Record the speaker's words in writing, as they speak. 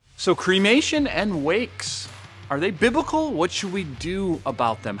So cremation and wakes, are they biblical? What should we do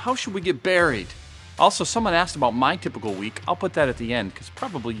about them? How should we get buried? Also, someone asked about my typical week. I'll put that at the end because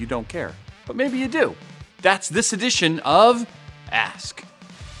probably you don't care, but maybe you do. That's this edition of Ask.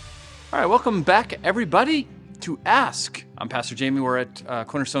 All right, welcome back, everybody, to Ask. I'm Pastor Jamie. We're at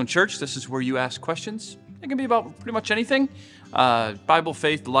Cornerstone Church. This is where you ask questions. It can be about pretty much anything, Bible,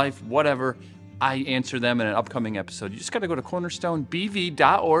 faith, life, whatever. I answer them in an upcoming episode. You just got to go to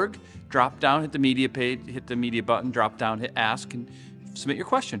cornerstonebv.org, drop down, hit the media page, hit the media button, drop down, hit ask, and submit your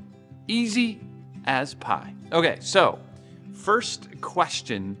question. Easy as pie. Okay, so first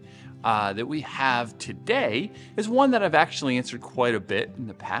question that we have today is one that I've actually answered quite a bit in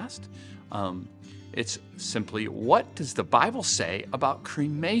the past. It's simply, what does the Bible say about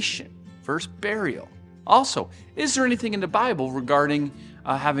cremation versus burial? Also, is there anything in the Bible regarding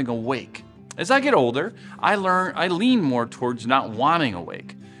having a wake? As I get older, I lean more towards not wanting a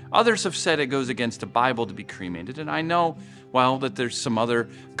wake. Others have said it goes against the Bible to be cremated, and I know, well, that there's some other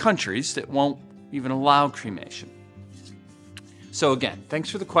countries that won't even allow cremation. So again, thanks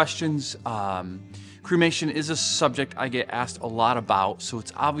for the questions. Cremation is a subject I get asked a lot about, so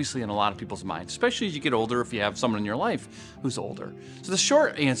it's obviously in a lot of people's minds, especially as you get older if you have someone in your life who's older. So the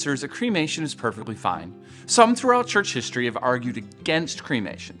short answer is that cremation is perfectly fine. Some throughout church history have argued against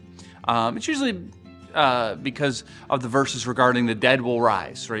cremation. It's usually because of the verses regarding the dead will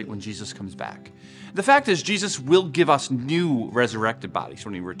rise, right, when Jesus comes back. The fact is, Jesus will give us new resurrected bodies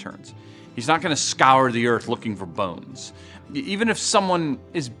when he returns. He's not going to scour the earth looking for bones. Even if someone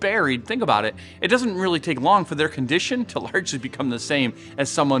is buried, think about it, it doesn't really take long for their condition to largely become the same as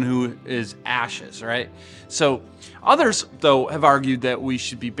someone who is ashes, right? So others, though, have argued that we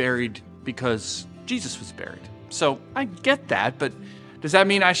should be buried because Jesus was buried. So I get that, but does that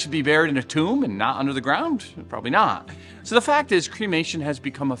mean I should be buried in a tomb and not under the ground? Probably not. So the fact is, cremation has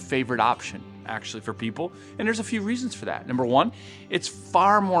become a favorite option, actually, for people, and there's a few reasons for that. Number one, it's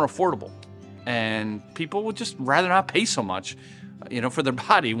far more affordable, and people would just rather not pay so much, for their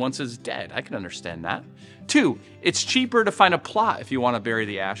body once it's dead. I can understand that. Two, it's cheaper to find a plot if you want to bury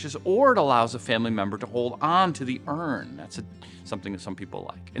the ashes, or it allows a family member to hold on to the urn. That's something that some people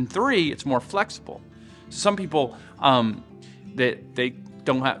like. And three, it's more flexible. Some people, they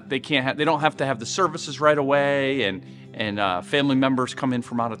don't have to have the services right away, and family members come in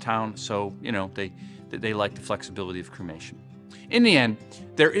from out of town, so they like the flexibility of cremation. In the end,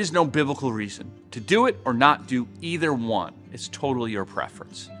 there is no biblical reason to do it or not do either one. It's totally your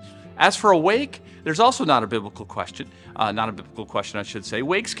preference. As for a wake, there's also not a biblical question. I should say.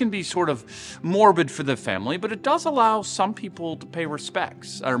 Wakes can be sort of morbid for the family, but it does allow some people to pay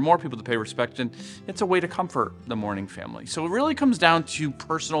respects, or more people to pay respect, and it's a way to comfort the mourning family. So it really comes down to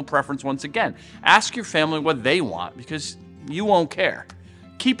personal preference once again. Ask your family what they want, because you won't care.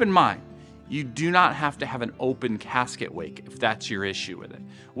 Keep in mind, you do not have to have an open casket wake if that's your issue with it.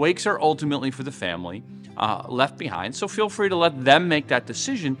 Wakes are ultimately for the family left behind, so feel free to let them make that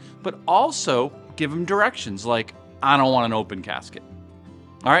decision, but also give them directions like, I don't want an open casket.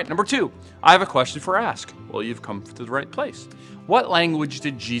 All right, number two, I have a question for Ask. Well, you've come to the right place. What language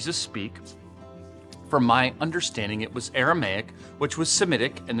did Jesus speak? From my understanding, it was Aramaic, which was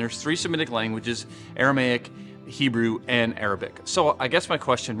Semitic, and there's three Semitic languages: Aramaic, Hebrew, and Arabic. So I guess my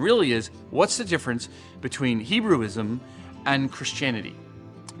question really is, what's the difference between Hebrewism and Christianity?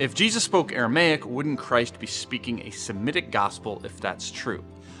 If Jesus spoke Aramaic, wouldn't Christ be speaking a Semitic gospel if that's true?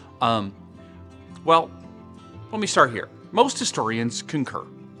 Well, let me start here. Most historians concur.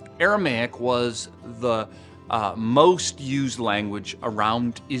 Aramaic was the most used language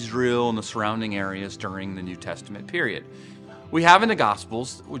around Israel and the surrounding areas during the New Testament period. We have in the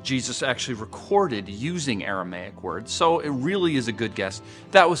Gospels Jesus actually recorded using Aramaic words, so it really is a good guess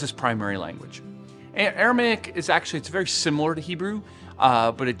that was his primary language. Aramaic is it's very similar to Hebrew,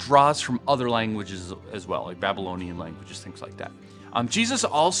 but it draws from other languages as well, like Babylonian languages, things like that. Jesus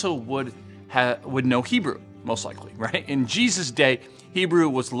also would know Hebrew, most likely, right? In Jesus' day, Hebrew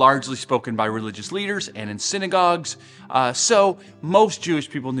was largely spoken by religious leaders and in synagogues, so most Jewish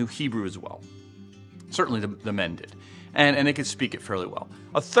people knew Hebrew as well. Certainly the men did. And they could speak it fairly well.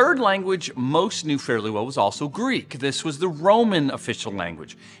 A third language most knew fairly well was also Greek. This was the Roman official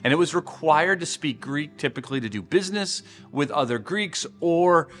language, and it was required to speak Greek typically to do business with other Greeks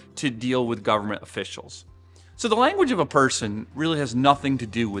or to deal with government officials. So the language of a person really has nothing to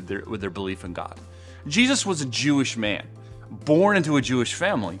do with their belief in God. Jesus was a Jewish man, born into a Jewish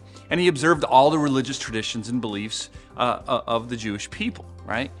family, and he observed all the religious traditions and beliefs of the Jewish people,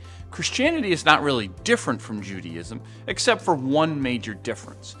 right? Christianity is not really different from Judaism, except for one major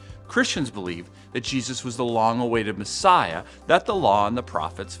difference. Christians believe that Jesus was the long-awaited Messiah that the law and the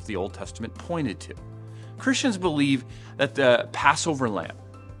prophets of the Old Testament pointed to. Christians believe that the Passover lamb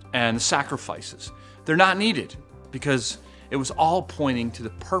and the sacrifices, they're not needed because it was all pointing to the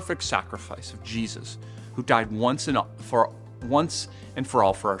perfect sacrifice of Jesus, who died once and for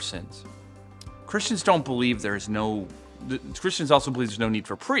all for our sins. Christians also believe there's no need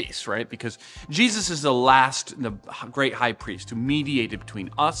for priests, right? Because Jesus is the great high priest who mediated between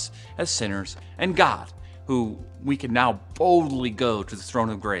us as sinners and God, who we can now boldly go to the throne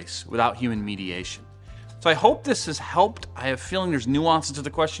of grace without human mediation. So I hope this has helped. I have a feeling there's nuances to the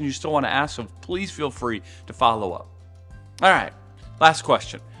question you still want to ask, so please feel free to follow up. All right, last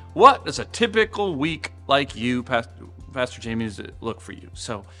question. What does a typical week like you, Pastor Jamie, does it look for you?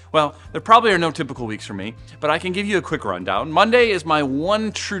 So, well, there probably are no typical weeks for me, but I can give you a quick rundown. Monday is my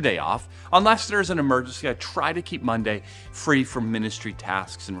one true day off. Unless there's an emergency, I try to keep Monday free from ministry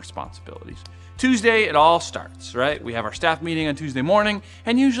tasks and responsibilities. Tuesday, it all starts, right? We have our staff meeting on Tuesday morning,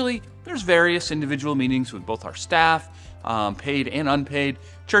 and usually there's various individual meetings with both our staff, paid and unpaid,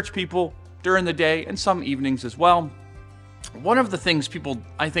 church people during the day, and some evenings as well. One of the things people,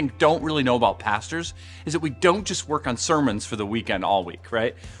 I think, don't really know about pastors is that we don't just work on sermons for the weekend all week,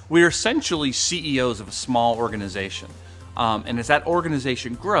 right? We are essentially CEOs of a small organization. And as that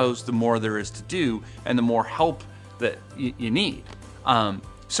organization grows, the more there is to do and the more help that you need.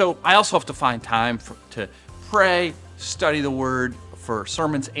 So I also have to find time to pray, study the Word for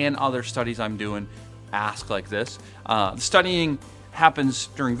sermons and other studies I'm doing, ask like this. The studying happens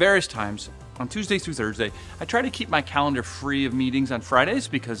during various times. On Tuesday through Thursday, I try to keep my calendar free of meetings on Fridays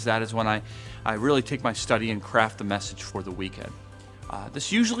because that is when I really take my study and craft the message for the weekend.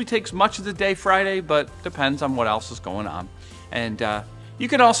 This usually takes much of the day Friday, but depends on what else is going on. And you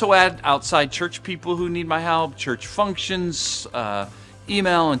can also add outside church people who need my help, church functions,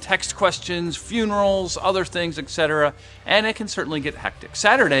 email and text questions, funerals, other things, etc. And it can certainly get hectic.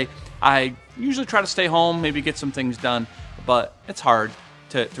 Saturday, I usually try to stay home, maybe get some things done, but it's hard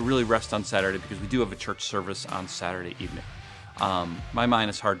to really rest on Saturday because we do have a church service on Saturday evening. My mind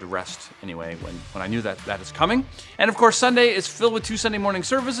is hard to rest anyway when I knew that is coming. And of course, Sunday is filled with 2 Sunday morning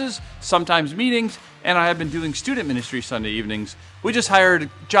services, sometimes meetings, and I have been doing student ministry Sunday evenings. We just hired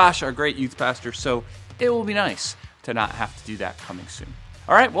Josh, our great youth pastor, so it will be nice to not have to do that coming soon.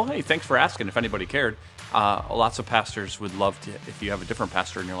 All right, well, hey, thanks for asking if anybody cared. Lots of pastors would love to, if you have a different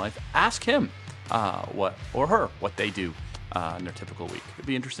pastor in your life, ask him what they do in their typical week. It'd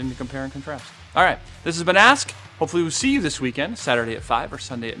be interesting to compare and contrast. All right, this has been Ask. Hopefully we'll see you this weekend, Saturday at 5 or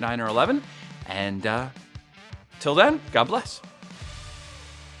Sunday at 9 or 11. And till then, God bless.